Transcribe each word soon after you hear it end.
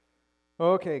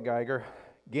Okay, Geiger,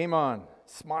 game on.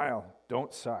 Smile,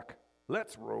 don't suck.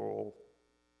 Let's roll.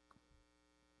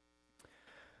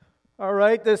 All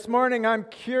right, this morning I'm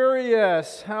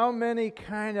curious, how many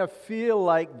kind of feel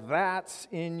like that's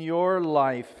in your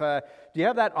life? Do you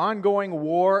have that ongoing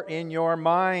war in your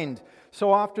mind?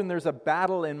 So often there's a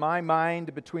battle in my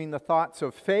mind between the thoughts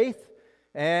of faith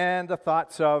and the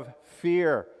thoughts of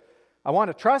fear. I want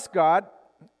to trust God,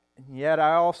 yet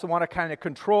I also want to kind of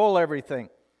control everything.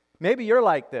 Maybe you're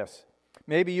like this.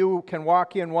 Maybe you can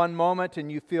walk in one moment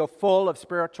and you feel full of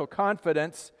spiritual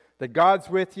confidence that God's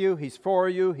with you, He's for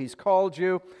you, He's called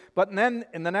you. But then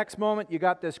in the next moment, you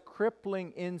got this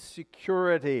crippling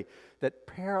insecurity that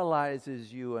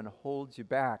paralyzes you and holds you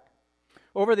back.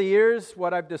 Over the years,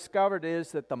 what I've discovered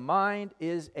is that the mind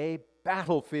is a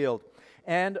battlefield.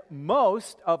 And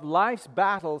most of life's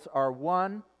battles are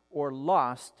won or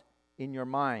lost in your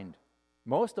mind.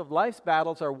 Most of life's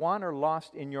battles are won or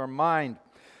lost in your mind.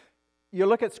 You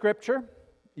look at Scripture,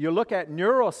 you look at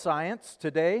neuroscience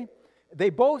today, they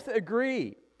both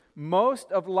agree.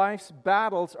 Most of life's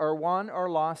battles are won or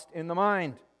lost in the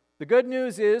mind. The good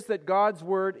news is that God's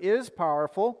Word is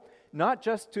powerful, not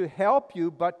just to help you,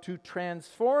 but to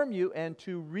transform you and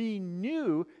to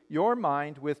renew your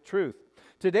mind with truth.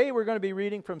 Today we're going to be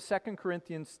reading from 2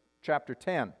 Corinthians chapter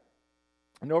 10.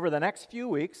 And over the next few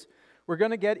weeks, we're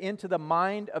going to get into the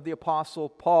mind of the Apostle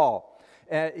Paul.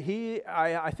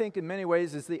 I think in many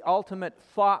ways is the ultimate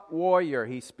thought warrior.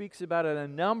 He speaks about it a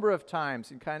number of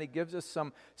times and kind of gives us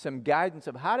some guidance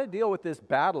of how to deal with this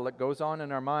battle that goes on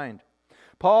in our mind.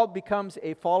 Paul becomes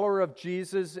a follower of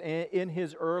Jesus in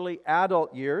his early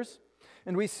adult years,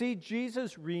 and we see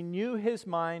Jesus renew his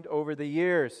mind over the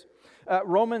years.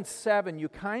 Romans 7, you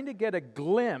kind of get a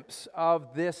glimpse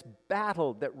of this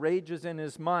battle that rages in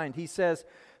his mind. He says,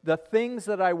 "The things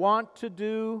that I want to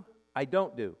do, I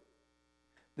don't do.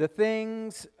 The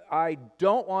things I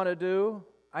don't want to do,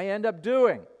 I end up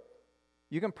doing."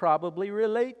 You can probably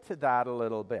relate to that a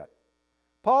little bit.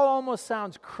 Paul almost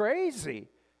sounds crazy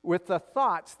with the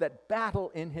thoughts that battle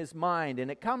in his mind.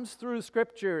 And it comes through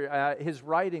Scripture, his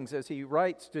writings as he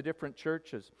writes to different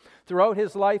churches. Throughout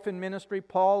his life and ministry,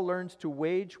 Paul learns to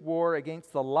wage war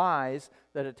against the lies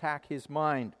that attack his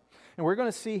mind. And we're going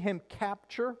to see him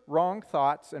capture wrong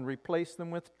thoughts and replace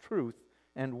them with truth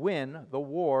and win the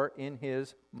war in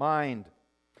his mind.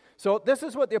 So this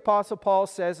is what the Apostle Paul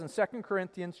says in 2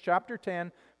 Corinthians chapter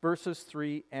 10, verses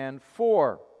 3 and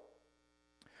 4.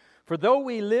 "For though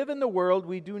we live in the world,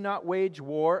 we do not wage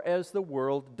war as the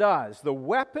world does. The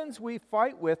weapons we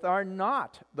fight with are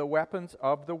not the weapons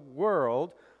of the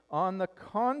world. On the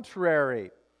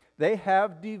contrary, they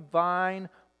have divine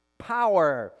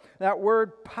power." That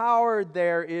word power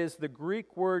there is the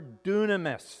Greek word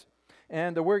dunamis.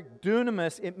 And the word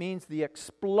dunamis, it means the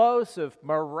explosive,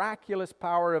 miraculous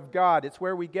power of God. It's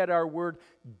where we get our word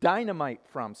dynamite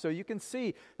from. So you can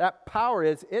see that power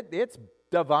it's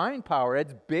divine power.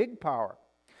 It's big power.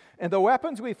 And the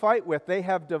weapons we fight with, they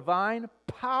have divine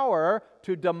power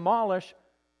to demolish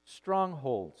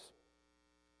strongholds.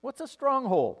 What's a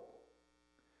stronghold?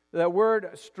 The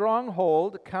word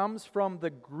stronghold comes from the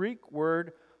Greek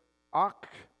word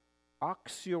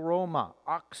oxyroma.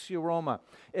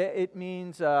 It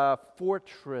means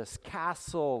fortress,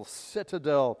 castle,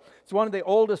 citadel. It's one of the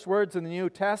oldest words in the New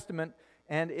Testament,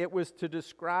 and it was to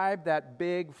describe that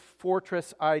big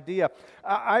fortress idea.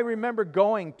 I remember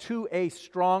going to a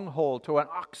stronghold, to an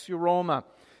oxyroma.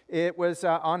 It was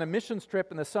on a missions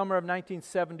trip in the summer of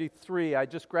 1973. I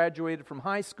just graduated from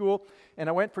high school, and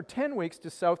I went for 10 weeks to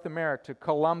South America, to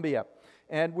Colombia.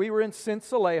 And we were in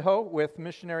Sincelejo with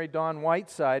missionary Don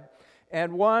Whiteside.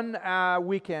 And one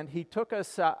weekend, he took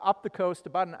us up the coast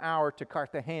about an hour to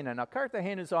Cartagena. Now,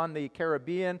 Cartagena is on the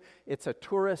Caribbean. It's a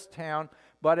tourist town,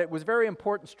 but it was a very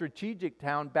important strategic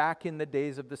town back in the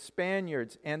days of the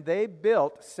Spaniards. And they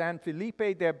built San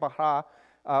Felipe de Baja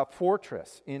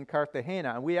fortress in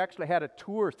Cartagena. And we actually had a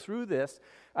tour through this.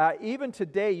 Even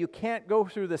today, you can't go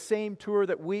through the same tour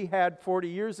that we had 40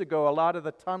 years ago. A lot of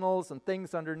the tunnels and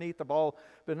things underneath have all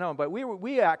been known. But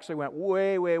we actually went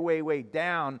way, way, way, way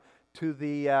down to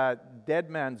the Dead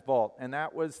Man's Vault, and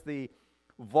that was the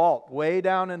vault way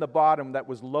down in the bottom that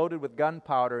was loaded with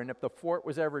gunpowder, and if the fort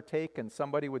was ever taken,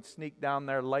 somebody would sneak down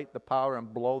there, light the powder,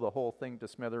 and blow the whole thing to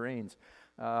smithereens.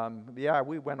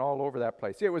 We went all over that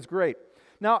place. It was great.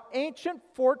 Now, ancient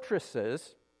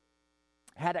fortresses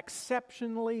had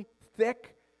exceptionally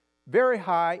thick, very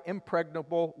high,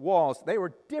 impregnable walls. They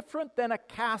were different than a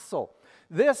castle.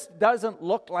 This doesn't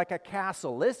look like a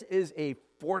castle. This is a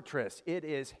fortress. It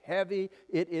is heavy.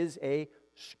 It is a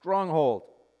stronghold.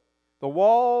 The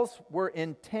walls were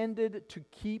intended to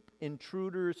keep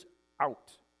intruders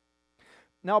out.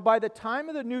 Now, by the time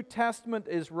of the New Testament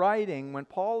is writing, when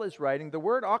Paul is writing, the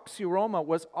word oxyroma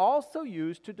was also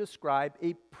used to describe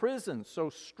a prison. So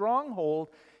stronghold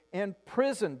and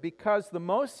prison, because the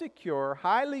most secure,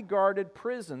 highly guarded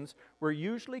prisons were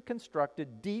usually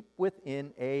constructed deep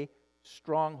within a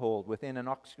stronghold, within an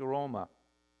oxyroma.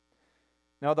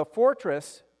 Now, the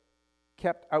fortress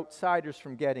kept outsiders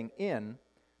from getting in,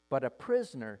 but a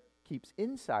prisoner keeps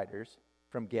insiders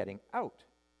from getting out.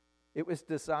 It was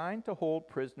designed to hold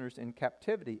prisoners in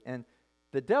captivity. And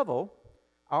the devil,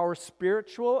 our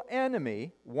spiritual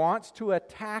enemy, wants to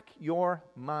attack your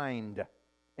mind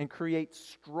and create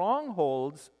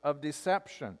strongholds of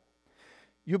deception.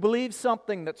 You believe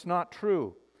something that's not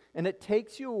true, and it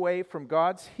takes you away from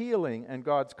God's healing and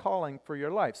God's calling for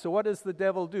your life. So what does the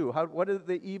devil do? What do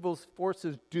the evil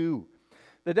forces do?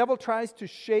 The devil tries to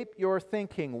shape your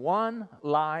thinking one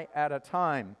lie at a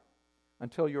time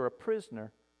until you're a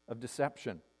prisoner of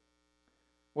deception.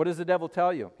 What does the devil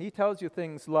tell you? He tells you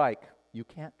things like, you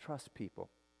can't trust people.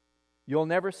 You'll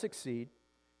never succeed.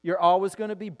 You're always going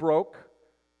to be broke.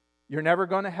 You're never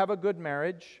going to have a good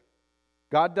marriage.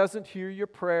 God doesn't hear your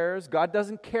prayers. God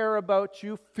doesn't care about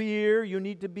you. Fear. You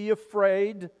need to be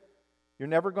afraid. You're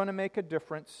never going to make a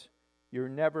difference. You're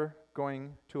never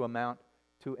going to amount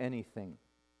to anything.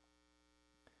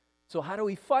 So how do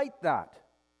we fight that?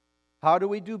 How do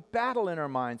we do battle in our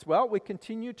minds? Well, we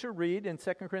continue to read in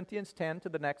 2 Corinthians 10 to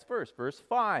the next verse, verse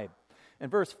 5.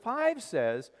 And verse 5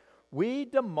 says, we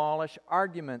demolish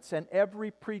arguments and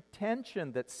every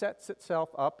pretension that sets itself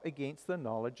up against the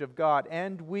knowledge of God.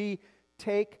 And we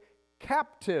take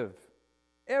captive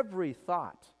every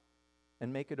thought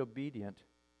and make it obedient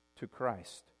to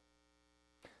Christ.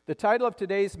 The title of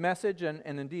today's message, and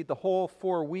indeed the whole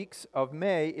 4 weeks of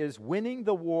May, is Winning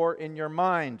the War in Your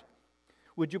Mind.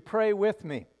 Would you pray with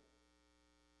me?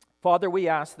 Father, we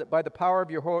ask that by the power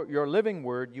of your living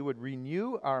word, you would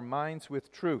renew our minds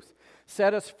with truth.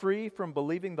 Set us free from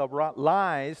believing the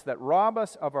lies that rob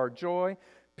us of our joy,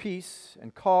 peace,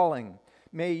 and calling.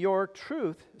 May your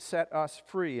truth set us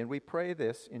free. And we pray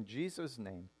this in Jesus'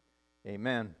 name.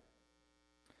 Amen.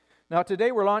 Now,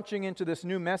 today we're launching into this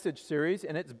new message series,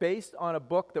 and it's based on a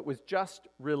book that was just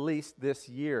released this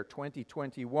year,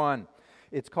 2021.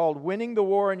 It's called Winning the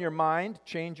War in Your Mind,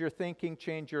 Change Your Thinking,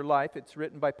 Change Your Life. It's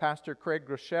written by Pastor Craig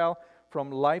Groeschel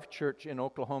from Life Church in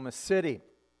Oklahoma City.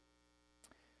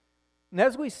 And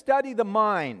as we study the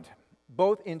mind,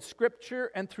 both in Scripture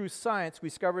and through science, we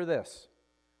discover this.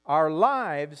 Our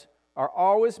lives are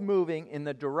always moving in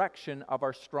the direction of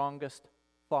our strongest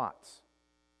thoughts.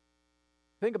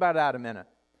 Think about that a minute.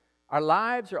 Our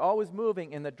lives are always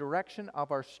moving in the direction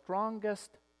of our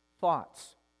strongest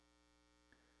thoughts.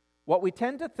 What we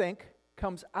tend to think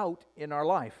comes out in our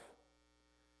life.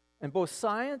 And both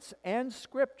science and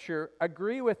Scripture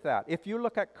agree with that. If you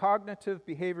look at cognitive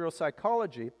behavioral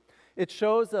psychology, it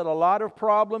shows that a lot of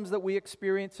problems that we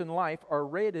experience in life are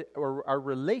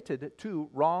related to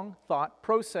wrong thought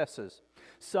processes.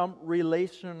 Some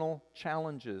relational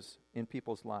challenges in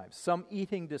people's lives, some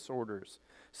eating disorders,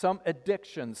 some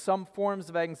addictions, some forms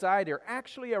of anxiety are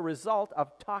actually a result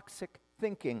of toxic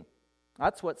thinking.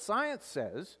 That's what science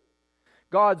says.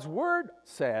 God's Word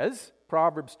says,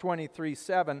 Proverbs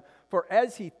 23:7, for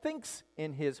as he thinks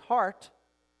in his heart,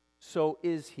 so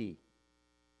is he.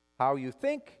 How you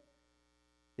think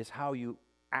is how you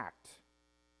act.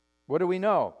 What do we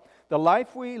know? The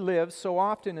life we live so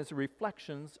often is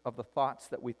reflections of the thoughts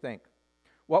that we think.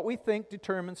 What we think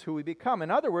determines who we become.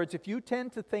 In other words, if you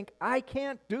tend to think, I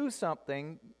can't do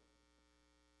something,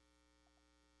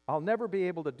 I'll never be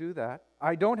able to do that.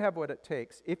 I don't have what it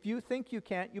takes. If you think you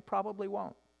can't, you probably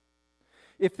won't.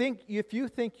 If you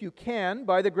think you can,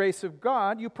 by the grace of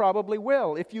God, you probably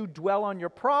will. If you dwell on your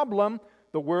problem,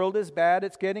 the world is bad,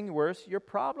 it's getting worse, your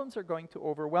problems are going to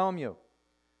overwhelm you.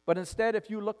 But instead, if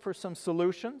you look for some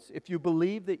solutions, if you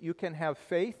believe that you can have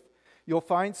faith, you'll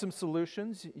find some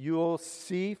solutions, you'll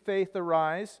see faith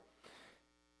arise.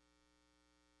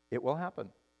 It will happen.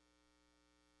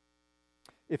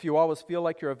 If you always feel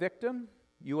like you're a victim,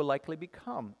 you will likely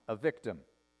become a victim.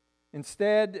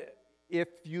 Instead, if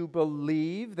you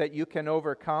believe that you can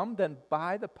overcome, then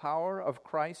by the power of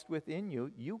Christ within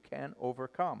you, you can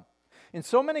overcome. In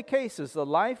so many cases, the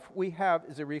life we have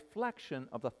is a reflection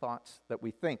of the thoughts that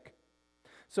we think.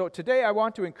 So today I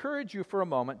want to encourage you for a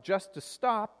moment just to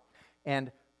stop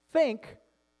and think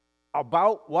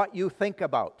about what you think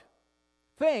about.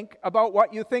 Think about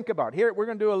what you think about. Here, we're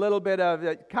going to do a little bit of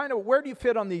kind of where do you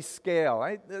fit on the scale?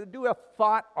 Right? Do a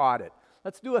thought audit.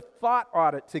 Let's do a thought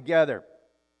audit together.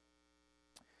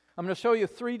 I'm going to show you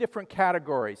 3 different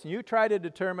categories, and you try to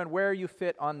determine where you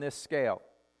fit on this scale.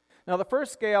 Now, the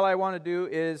first scale I want to do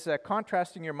is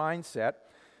contrasting your mindset.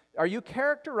 Are you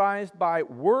characterized by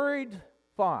worried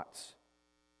thoughts,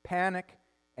 panic,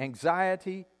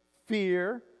 anxiety,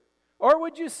 fear? Or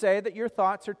would you say that your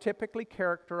thoughts are typically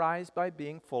characterized by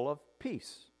being full of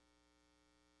peace?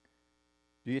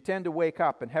 Do you tend to wake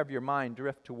up and have your mind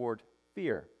drift toward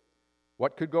fear?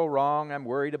 What could go wrong? I'm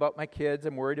worried about my kids.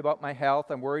 I'm worried about my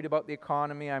health. I'm worried about the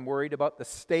economy. I'm worried about the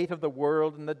state of the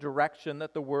world and the direction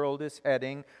that the world is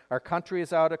heading. Our country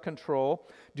is out of control.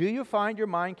 Do you find your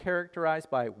mind characterized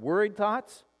by worried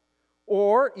thoughts?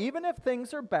 Or even if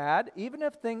things are bad, even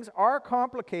if things are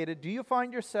complicated, do you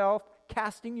find yourself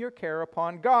casting your care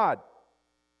upon God,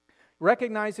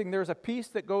 recognizing there's a peace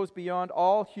that goes beyond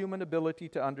all human ability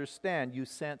to understand? You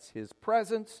sense His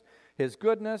presence, His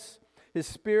goodness. His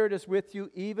Spirit is with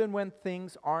you even when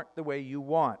things aren't the way you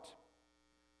want.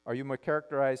 Are you more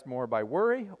characterized more by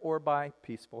worry or by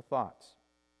peaceful thoughts?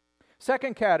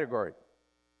 Second category,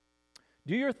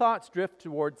 do your thoughts drift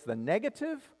towards the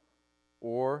negative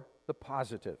or the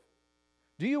positive?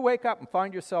 Do you wake up and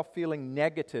find yourself feeling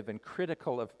negative and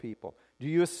critical of people? Do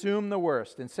you assume the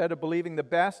worst? Instead of believing the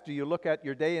best, do you look at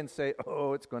your day and say,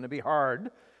 oh, it's going to be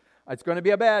hard. It's going to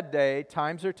be a bad day.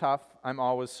 Times are tough. I'm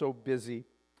always so busy.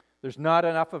 There's not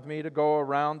enough of me to go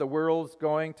around. The world's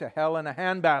going to hell in a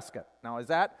handbasket. Now, is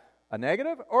that a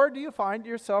negative? Or do you find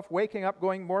yourself waking up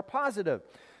going more positive?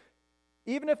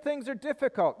 Even if things are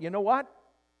difficult, you know what?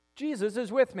 Jesus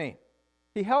is with me.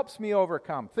 He helps me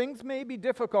overcome. Things may be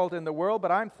difficult in the world,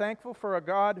 but I'm thankful for a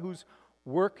God who's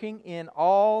working in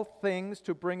all things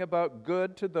to bring about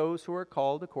good to those who are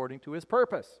called according to His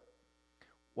purpose.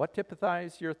 What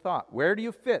typifies your thought? Where do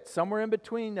you fit? Somewhere in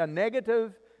between a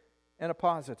negative and a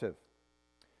positive.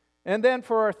 And then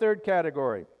for our third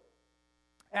category,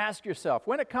 ask yourself,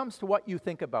 when it comes to what you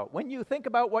think about, when you think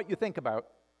about what you think about,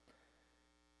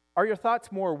 are your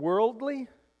thoughts more worldly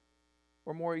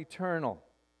or more eternal?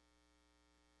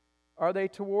 Are they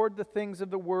toward the things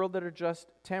of the world that are just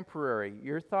temporary?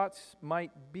 Your thoughts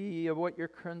might be of what you're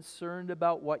concerned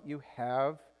about, what you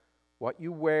have, what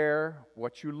you wear,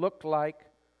 what you look like,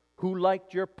 who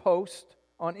liked your post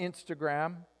on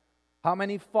Instagram, how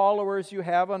many followers you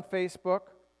have on Facebook,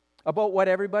 about what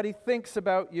everybody thinks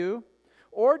about you.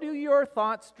 Or do your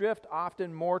thoughts drift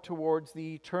often more towards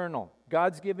the eternal?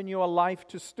 God's given you a life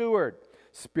to steward,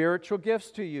 spiritual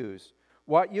gifts to use.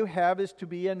 What you have is to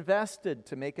be invested,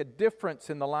 to make a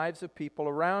difference in the lives of people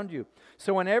around you.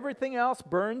 So when everything else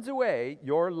burns away,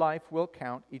 your life will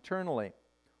count eternally.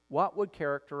 What would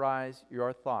characterize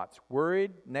your thoughts?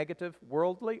 Worried, negative,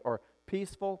 worldly, or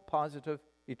peaceful, positive,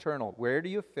 eternal? Where do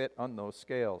you fit on those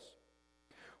scales?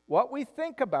 What we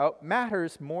think about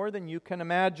matters more than you can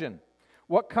imagine.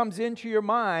 What comes into your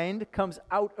mind comes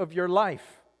out of your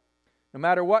life. No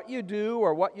matter what you do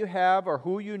or what you have or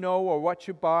who you know or what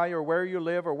you buy or where you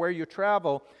live or where you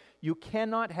travel, you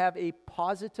cannot have a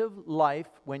positive life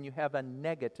when you have a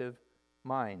negative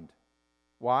mind.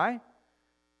 Why?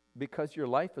 Because your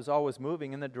life is always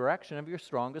moving in the direction of your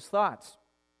strongest thoughts.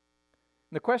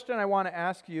 And the question I want to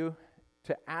ask you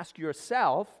to ask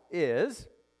yourself is,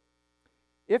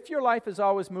 if your life is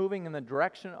always moving in the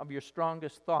direction of your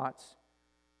strongest thoughts,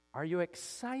 are you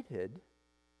excited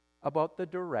about the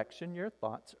direction your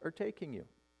thoughts are taking you?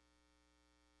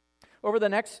 Over the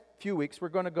next few weeks, we're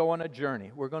going to go on a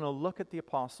journey. We're going to look at the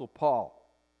Apostle Paul.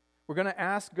 We're going to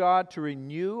ask God to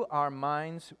renew our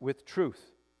minds with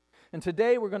truth. And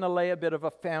today we're going to lay a bit of a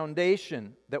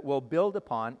foundation that we'll build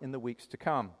upon in the weeks to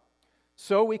come,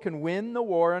 so we can win the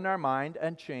war in our mind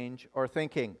and change our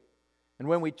thinking. And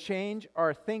when we change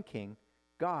our thinking,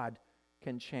 God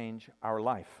can change our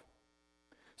life.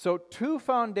 So 2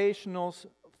 foundational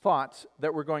thoughts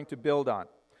that we're going to build on.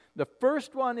 The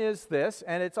first one is this,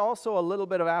 and it's also a little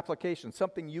bit of application,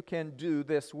 something you can do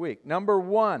this week. Number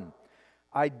 1,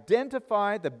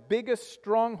 identify the biggest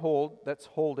stronghold that's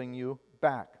holding you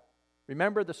back.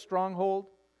 Remember the stronghold,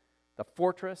 the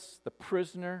fortress, the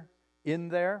prisoner in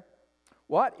there?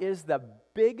 What is the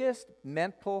biggest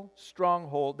mental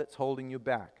stronghold that's holding you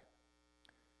back?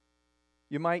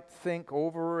 You might think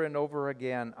over and over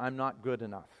again, I'm not good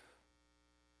enough.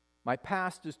 My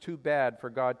past is too bad for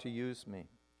God to use me.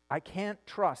 I can't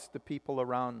trust the people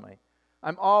around me.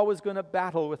 I'm always going to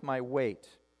battle with my weight.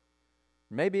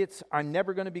 Maybe it's I'm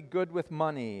never going to be good with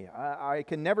money. I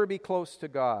can never be close to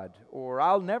God. Or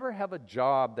I'll never have a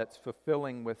job that's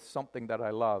fulfilling with something that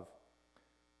I love.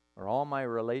 Or all my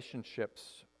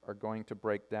relationships are going to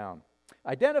break down.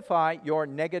 Identify your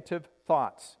negative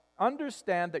thoughts.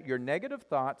 Understand that your negative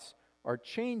thoughts are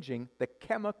changing the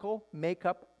chemical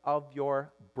makeup of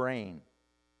your brain.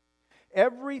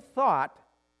 Every thought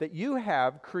that you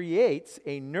have creates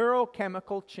a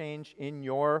neurochemical change in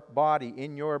your body,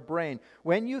 in your brain.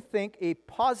 When you think a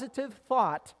positive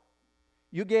thought,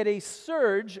 you get a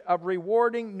surge of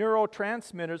rewarding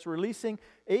neurotransmitters releasing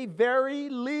a very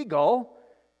legal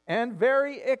and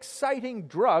very exciting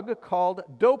drug called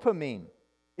dopamine.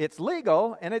 It's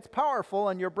legal and it's powerful,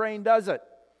 and your brain does it.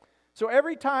 So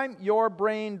every time your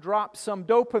brain drops some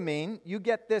dopamine, you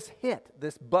get this hit,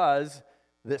 this buzz,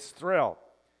 this thrill.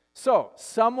 So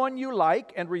someone you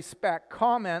like and respect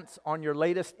comments on your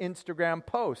latest Instagram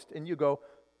post, and you go,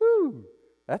 "Ooh,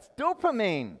 that's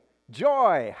dopamine,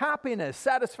 joy, happiness,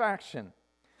 satisfaction."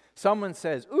 Someone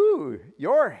says, "Ooh,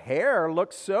 your hair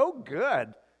looks so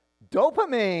good,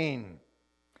 dopamine."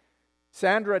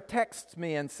 Sandra texts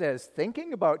me and says,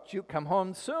 "Thinking about you, come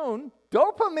home soon."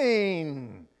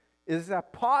 Dopamine is a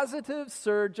positive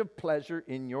surge of pleasure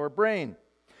in your brain.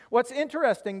 What's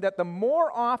interesting, that the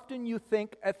more often you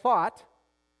think a thought,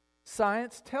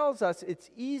 science tells us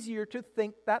it's easier to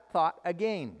think that thought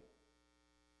again.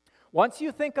 Once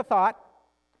you think a thought,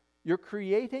 you're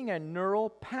creating a neural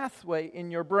pathway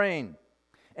in your brain.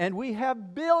 And we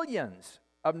have billions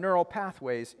of neural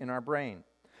pathways in our brain.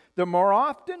 The more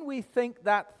often we think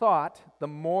that thought, the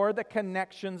more the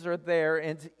connections are there,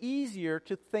 and it's easier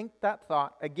to think that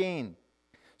thought again.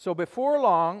 So before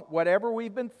long, whatever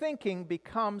we've been thinking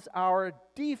becomes our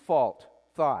default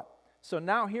thought. So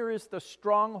now here is the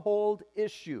stronghold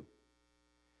issue.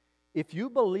 If you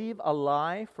believe a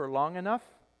lie for long enough,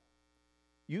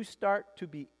 you start to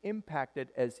be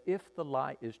impacted as if the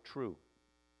lie is true.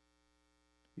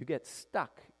 You get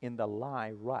stuck in the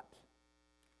lie rut.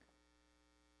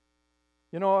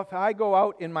 You know, if I go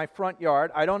out in my front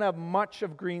yard, I don't have much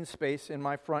of green space in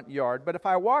my front yard, but if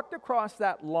I walked across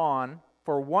that lawn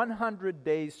for 100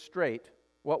 days straight,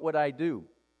 what would I do?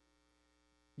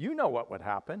 You know what would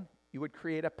happen. You would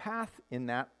create a path in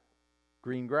that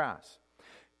green grass.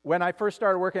 When I first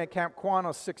started working at Camp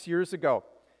Quanos 6 years ago,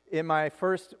 in my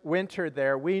first winter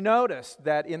there, we noticed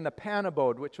that in the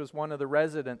Panabode, which was one of the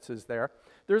residences there,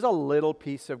 there's a little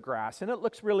piece of grass, and it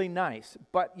looks really nice.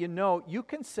 But you know, you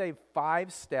can save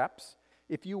 5 steps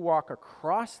if you walk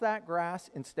across that grass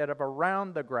instead of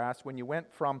around the grass when you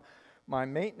went from my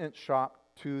maintenance shop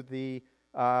to the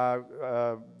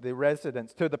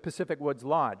residence, to the Pacific Woods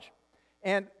Lodge.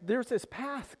 And there's this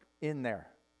path in there.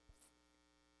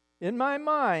 In my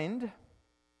mind,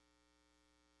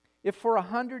 if for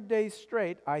 100 days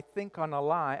straight I think on a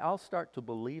lie, I'll start to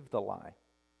believe the lie.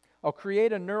 I'll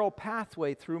create a neural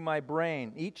pathway through my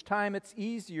brain. Each time it's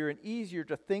easier and easier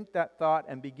to think that thought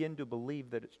and begin to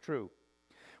believe that it's true.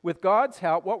 With God's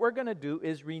help, what we're going to do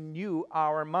is renew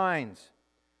our minds.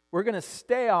 We're going to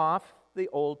stay off the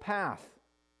old path.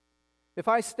 If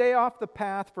I stay off the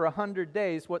path for 100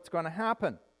 days, what's going to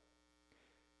happen?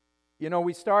 You know,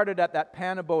 we started at that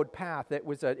Panabode path. It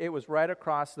was right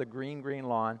across the green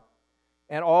lawn.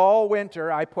 And all winter,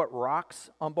 I put rocks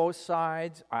on both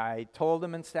sides. I told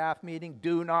them in staff meeting,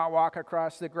 do not walk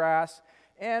across the grass.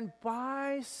 And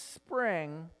by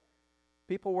spring,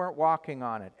 people weren't walking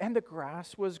on it. And the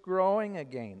grass was growing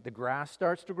again. The grass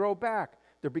starts to grow back.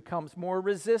 There becomes more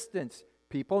resistance.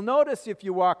 People notice if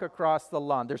you walk across the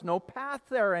lawn. There's no path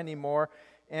there anymore,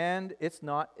 and it's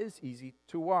not as easy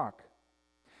to walk.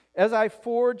 As I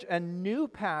forge a new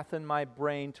path in my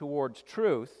brain towards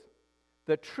truth,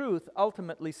 the truth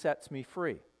ultimately sets me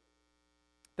free.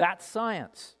 That's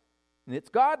science, and it's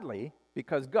godly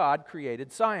because God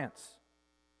created science.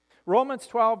 Romans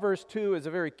 12 verse 2 is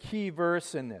a very key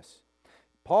verse in this.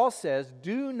 Paul says,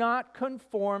 do not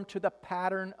conform to the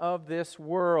pattern of this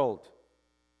world.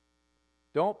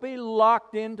 Don't be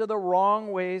locked into the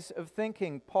wrong ways of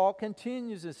thinking. Paul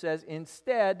continues and says,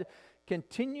 instead,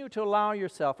 continue to allow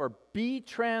yourself or be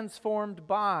transformed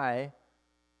by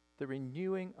the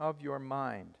renewing of your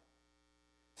mind.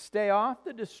 Stay off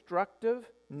the destructive,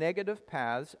 negative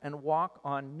paths and walk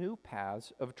on new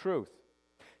paths of truth.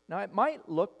 Now, it might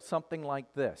look something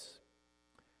like this.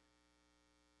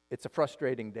 It's a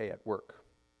frustrating day at work.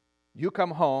 You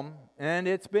come home, and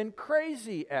it's been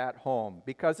crazy at home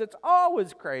because it's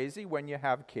always crazy when you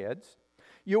have kids.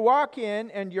 You walk in,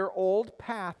 and your old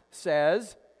path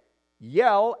says,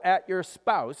 yell at your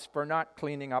spouse for not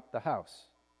cleaning up the house.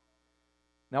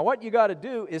 Now, what you got to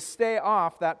do is stay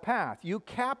off that path. You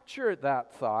capture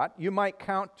that thought. You might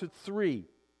count to 3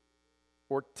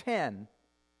 or 10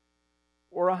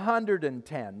 or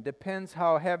 110, depends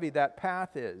how heavy that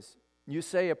path is. You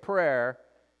say a prayer,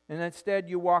 and instead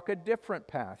you walk a different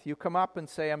path. You come up and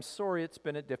say, I'm sorry, it's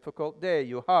been a difficult day.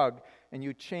 You hug, and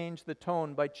you change the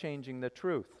tone by changing the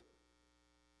truth.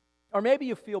 Or maybe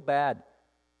you feel bad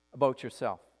about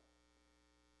yourself.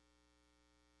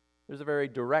 There's a very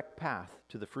direct path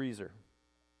to the freezer.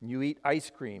 You eat ice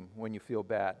cream when you feel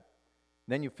bad.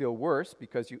 Then you feel worse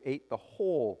because you ate the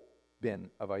whole bin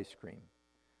of ice cream.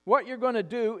 What you're going to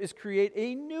do is create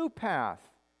a new path.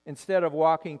 Instead of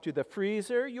walking to the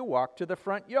freezer, you walk to the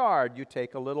front yard. You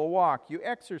take a little walk. You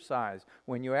exercise.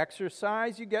 When you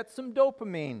exercise, you get some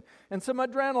dopamine and some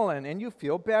adrenaline, and you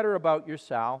feel better about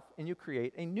yourself, and you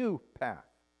create a new path.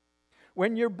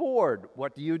 When you're bored,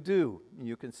 what do?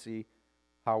 You can see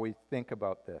how we think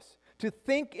about this. To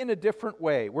think in a different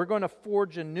way. We're going to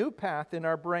forge a new path in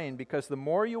our brain, because the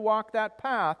more you walk that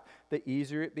path, the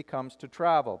easier it becomes to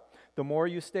travel. The more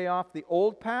you stay off the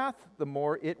old path, the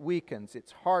more it weakens.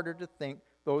 It's harder to think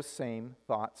those same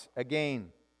thoughts again.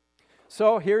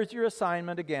 So here's your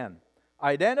assignment again.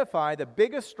 Identify the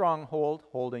biggest stronghold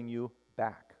holding you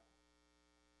back.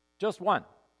 Just one.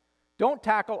 Don't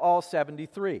tackle all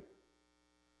 73.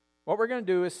 What we're going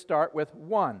to do is start with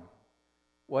one.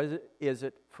 What is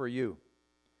it for you?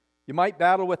 You might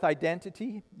battle with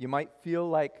identity. You might feel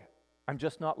like, I'm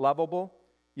just not lovable.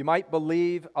 You might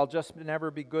believe, I'll just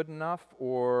never be good enough,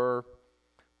 or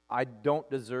I don't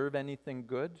deserve anything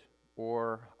good,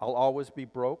 or I'll always be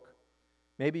broke.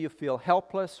 Maybe you feel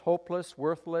helpless, hopeless,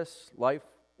 worthless. Life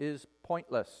is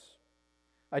pointless.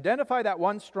 Identify that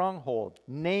one stronghold.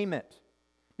 Name it,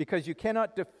 because you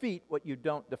cannot defeat what you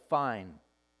don't define.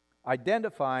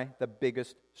 Identify the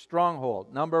biggest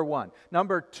stronghold. Number one.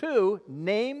 Number two,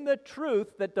 name the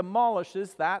truth that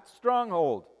demolishes that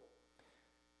stronghold.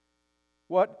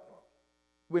 What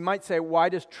we might say, why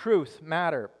does truth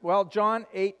matter? Well, John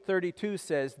 8:32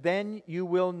 says, then you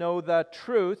will know the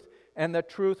truth, and the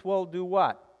truth will do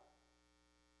what?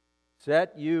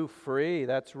 Set you free.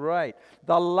 That's right.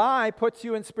 The lie puts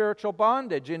you in spiritual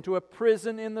bondage, into a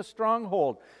prison in the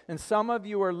stronghold. And some of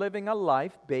you are living a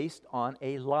life based on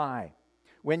a lie.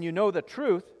 When you know the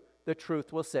truth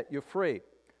will set you free.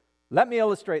 Let me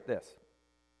illustrate this.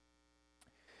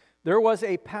 There was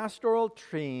a pastoral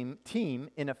team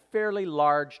in a fairly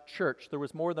large church. There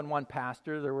was more than one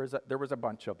pastor. There was a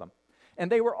bunch of them.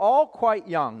 And they were all quite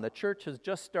young. The church was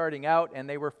just starting out, and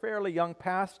they were fairly young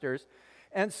pastors.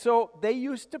 And so they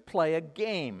used to play a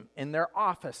game in their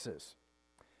offices.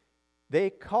 They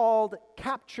called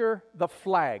Capture the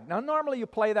Flag. Now, normally you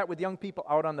play that with young people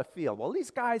out on the field. Well,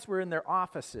 these guys were in their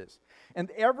offices.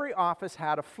 And every office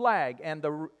had a flag. And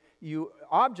the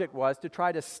object was to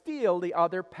try to steal the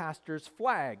other pastor's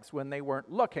flags when they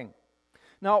weren't looking.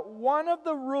 Now, one of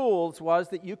the rules was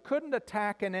that you couldn't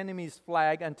attack an enemy's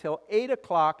flag until 8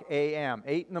 o'clock a.m.,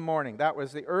 8 in the morning. That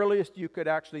was the earliest you could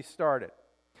actually start it.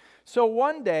 So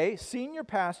one day, senior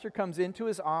pastor comes into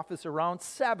his office around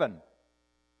 7.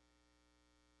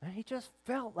 And he just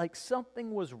felt like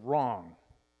something was wrong.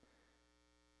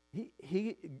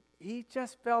 He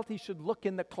just felt he should look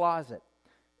in the closet.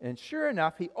 And sure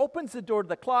enough, he opens the door to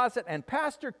the closet, and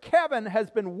Pastor Kevin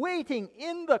has been waiting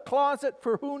in the closet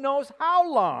for who knows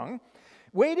how long,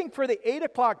 waiting for the 8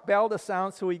 o'clock bell to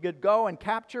sound so he could go and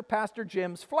capture Pastor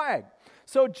Jim's flag.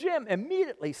 So Jim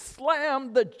immediately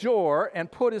slammed the door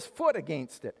and put his foot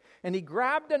against it. And he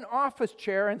grabbed an office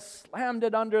chair and slammed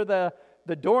it under the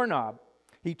doorknob.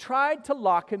 He tried to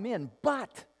lock him in,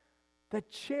 but the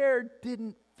chair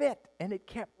didn't fit, and it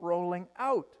kept rolling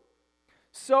out.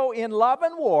 So in love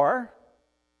and war,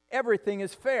 everything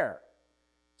is fair.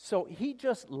 So he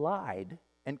just lied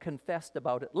and confessed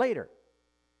about it later.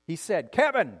 He said,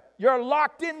 Kevin, you're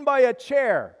locked in by a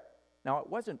chair. Now, it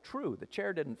wasn't true. The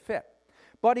chair didn't fit.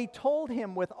 But he told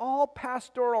him with all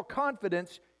pastoral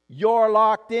confidence, you're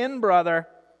locked in, brother.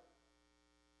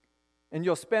 And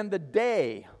you'll spend the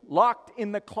day locked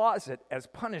in the closet as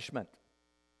punishment.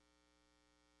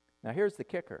 Now, here's the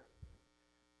kicker.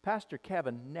 Pastor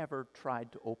Kevin never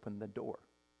tried to open the door.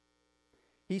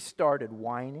 He started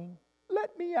whining,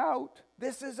 let me out.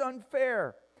 This is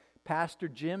unfair. Pastor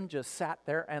Jim just sat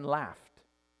there and laughed.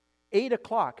 8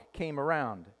 o'clock came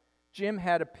around. Jim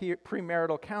had a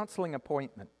premarital counseling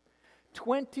appointment.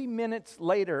 20 minutes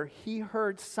later, he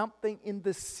heard something in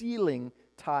the ceiling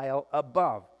tile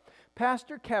above.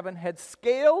 Pastor Kevin had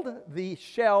scaled the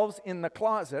shelves in the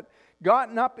closet,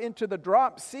 gotten up into the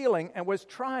drop ceiling, and was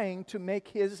trying to make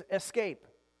his escape.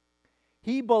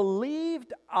 He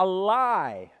believed a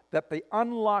lie that the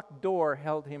unlocked door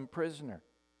held him prisoner,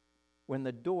 when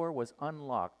the door was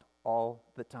unlocked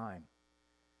all the time.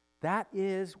 That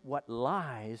is what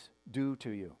lies do to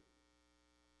you.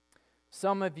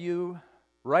 Some of you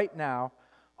right now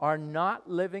are not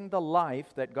living the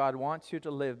life that God wants you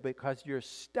to live because you're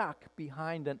stuck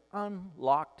behind an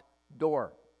unlocked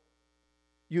door.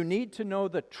 You need to know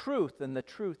the truth, and the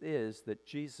truth is that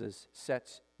Jesus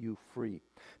sets you free.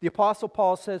 The Apostle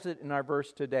Paul says it in our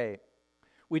verse today.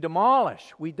 We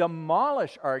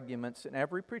demolish arguments and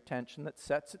every pretension that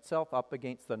sets itself up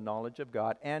against the knowledge of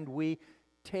God, and we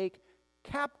take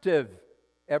captive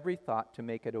every thought to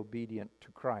make it obedient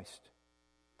to Christ.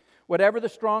 Whatever the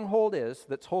stronghold is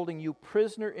that's holding you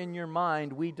prisoner in your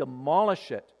mind, we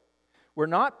demolish it. We're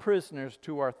not prisoners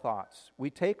to our thoughts. We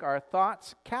take our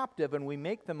thoughts captive and we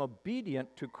make them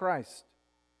obedient to Christ.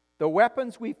 The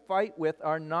weapons we fight with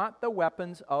are not the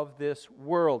weapons of this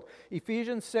world.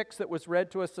 Ephesians 6 that was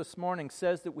read to us this morning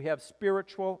says that we have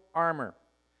spiritual armor.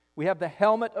 We have the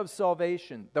helmet of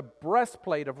salvation, the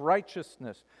breastplate of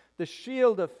righteousness, the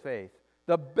shield of faith,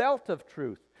 the belt of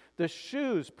truth, the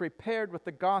shoes prepared with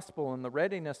the gospel and the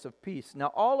readiness of peace.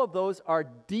 Now, all of those are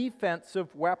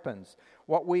defensive weapons,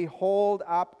 what we hold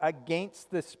up against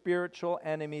the spiritual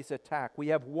enemy's attack. We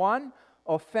have one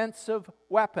offensive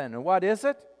weapon. And what is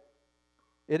it?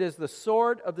 It is the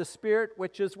sword of the Spirit,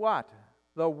 which is what?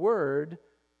 The Word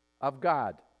of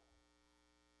God.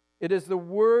 It is the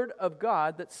Word of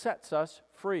God that sets us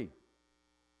free.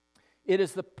 It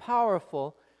is the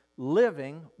powerful,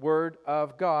 living Word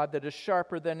of God that is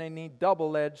sharper than any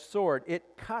double-edged sword.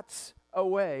 It cuts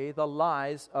away the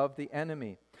lies of the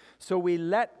enemy. So we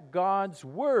let God's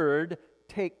Word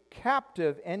take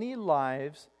captive any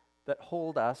lives that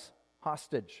hold us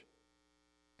hostage.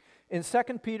 In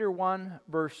 2 Peter 1,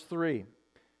 verse 3,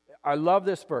 I love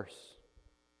this verse.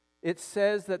 It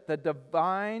says that the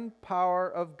divine power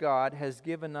of God has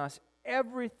given us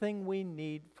everything we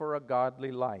need for a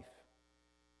godly life.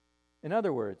 In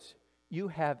other words, you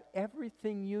have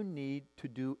everything you need to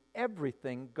do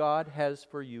everything God has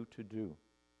for you to do.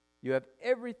 You have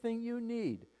everything you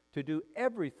need to do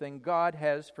everything God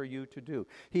has for you to do.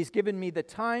 He's given me the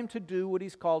time to do what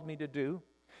He's called me to do.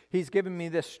 He's given me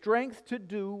the strength to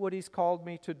do what He's called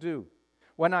me to do.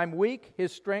 When I'm weak,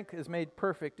 His strength is made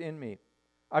perfect in me.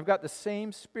 I've got the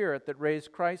same Spirit that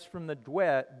raised Christ from the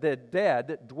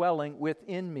dead dwelling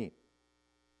within me.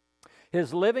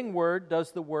 His living Word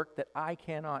does the work that I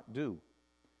cannot do.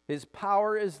 His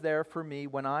power is there for me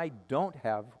when I don't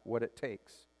have what it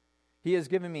takes. He has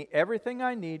given me everything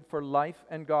I need for life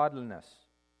and godliness.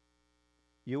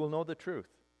 You will know the truth,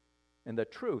 and the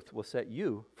truth will set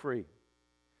you free.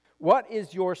 What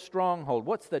is your stronghold?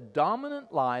 What's the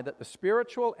dominant lie that the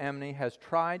spiritual enemy has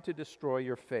tried to destroy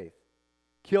your faith?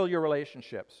 Kill your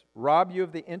relationships. Rob you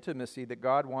of the intimacy that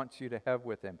God wants you to have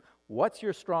with Him. What's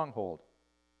your stronghold?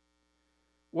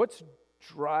 What's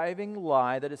driving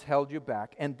lie that has held you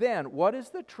back? And then, what is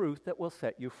the truth that will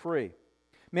set you free?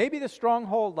 Maybe the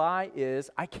stronghold lie is,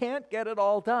 I can't get it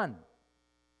all done.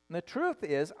 And the truth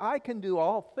is, I can do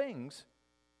all things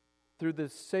through the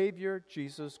Savior,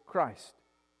 Jesus Christ.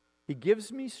 He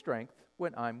gives me strength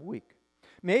when I'm weak.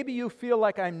 Maybe you feel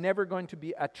like I'm never going to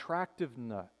be attractive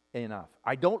enough.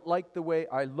 I don't like the way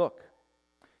I look.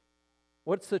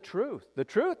 What's the truth? The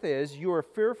truth is you are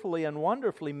fearfully and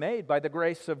wonderfully made by the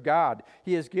grace of God.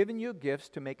 He has given you gifts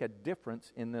to make a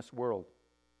difference in this world.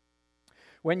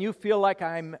 When you feel like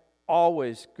I'm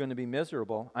always going to be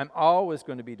miserable, I'm always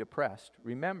going to be depressed,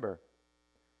 remember,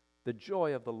 the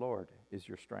joy of the Lord is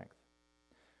your strength.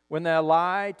 When the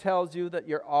lie tells you that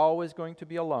you're always going to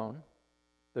be alone,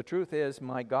 the truth is,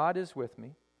 my God is with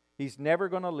me. He's never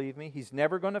going to leave me. He's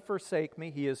never going to forsake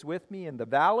me. He is with me in the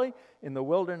valley, in the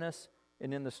wilderness,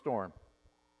 and in the storm.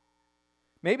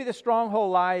 Maybe the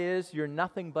stronghold lie is you're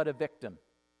nothing but a victim.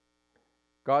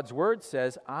 God's Word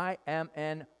says, I am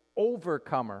an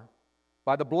overcomer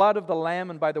by the blood of the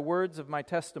Lamb and by the words of my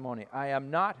testimony. I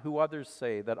am not who others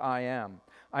say that I am.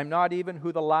 I'm not even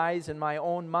who the lies in my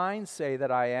own mind say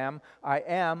that I am. I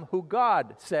am who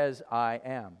God says I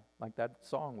am. Like that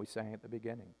song we sang at the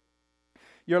beginning.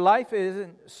 Your life is,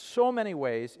 in so many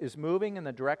ways, is moving in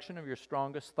the direction of your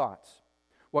strongest thoughts.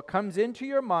 What comes into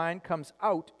your mind comes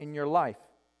out in your life.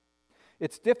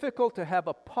 It's difficult to have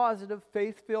a positive,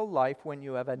 faith-filled life when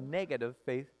you have a negative,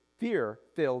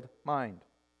 fear-filled mind.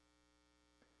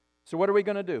 So what are we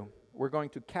going to do? We're going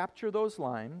to capture those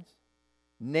lines,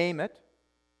 name it,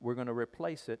 we're going to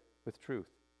replace it with truth.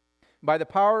 By the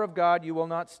power of God, you will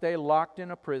not stay locked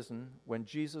in a prison when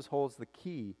Jesus holds the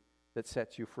key that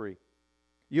sets you free.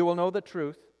 You will know the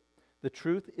truth. The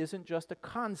truth isn't just a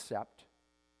concept.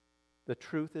 The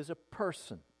truth is a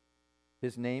person.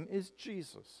 His name is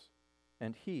Jesus,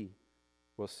 and He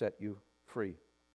will set you free.